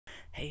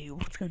Hey,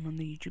 what's going on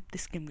the YouTube?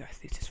 This game guy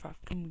 365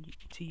 coming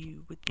to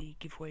you with the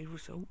giveaway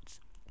results.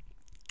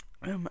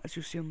 As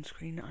you'll see on the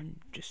screen, I'm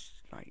just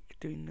like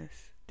doing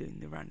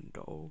the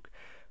random.org.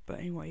 But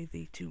anyway,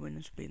 the two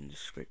winners will be in the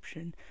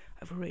description.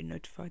 I've already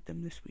notified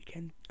them this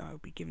weekend. I'll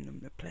be giving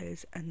them the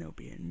players, and there'll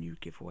be a new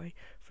giveaway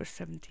for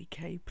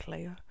 70k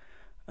player.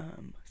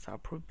 So I'll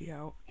probably be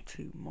out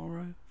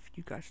tomorrow for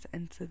you guys to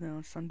enter. Then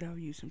on Sunday I'll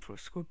use them for a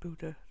squad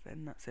builder.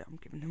 Then that's it. I'm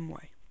giving them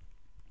away.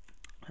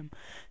 So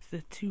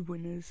the two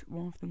winners,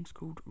 one of them's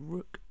called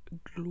Rook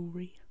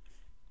Glory,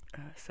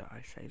 so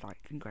I say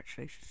like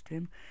congratulations to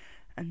him,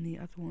 and the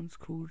other one's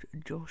called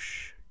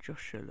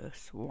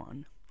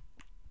Joshulus1.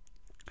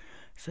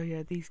 So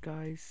yeah, these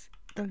guys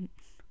I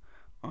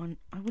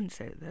wouldn't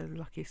say that they're the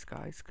luckiest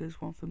guys, because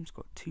one of them's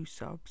got 2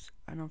 subs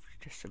and I've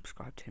just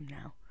subscribed to him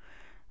now,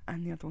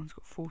 and the other one's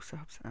got 4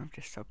 subs and I've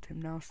just subbed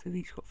him now, so they've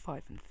each got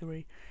 5 and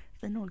 3.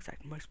 They're not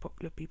exactly the most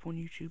popular people on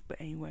YouTube, but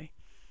anyway,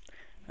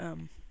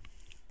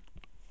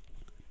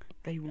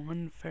 they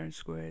won fair and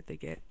square. They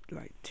get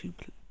like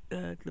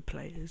the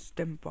players,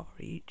 them bar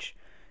each.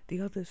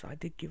 The others I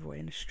did give away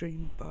in a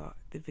stream, but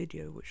the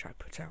video which I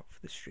put out for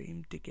the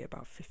stream did get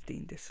about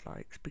 15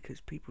 dislikes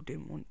because people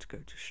didn't want to go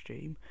to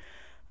stream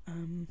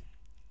to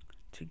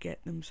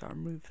get them, so I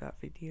removed that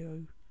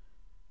video.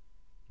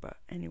 But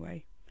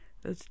anyway,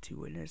 those are 2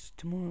 winners.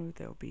 Tomorrow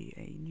there'll be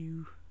a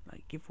new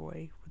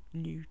giveaway with a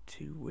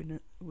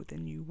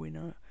new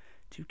winner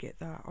to get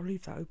that. I'll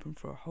leave that open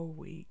for a whole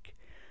week.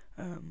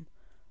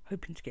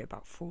 Hoping to get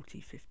about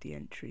 40-50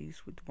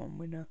 entries with one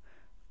winner,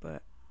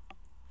 but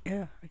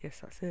yeah, I guess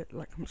that's it.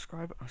 Like and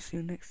subscribe. I'll see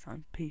you next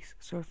time. Peace.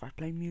 Sorry if I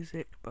play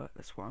music, but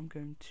that's what I'm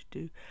going to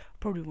do.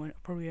 I'll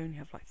probably only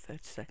have like 30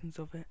 seconds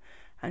of it,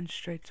 and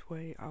straight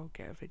away I'll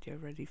get a video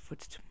ready for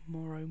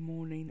tomorrow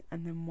morning,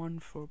 and then one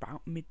for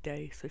about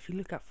midday. So if you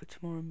look out for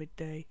tomorrow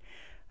midday,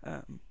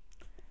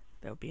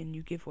 there'll be a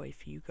new giveaway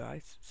for you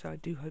guys, so I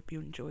do hope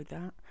you enjoyed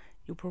that.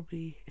 You'll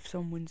probably, if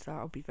someone wins that,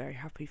 I'll be very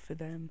happy for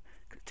them,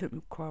 'cause it took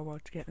me quite a while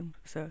to get them.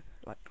 So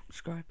like,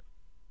 subscribe.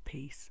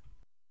 Peace.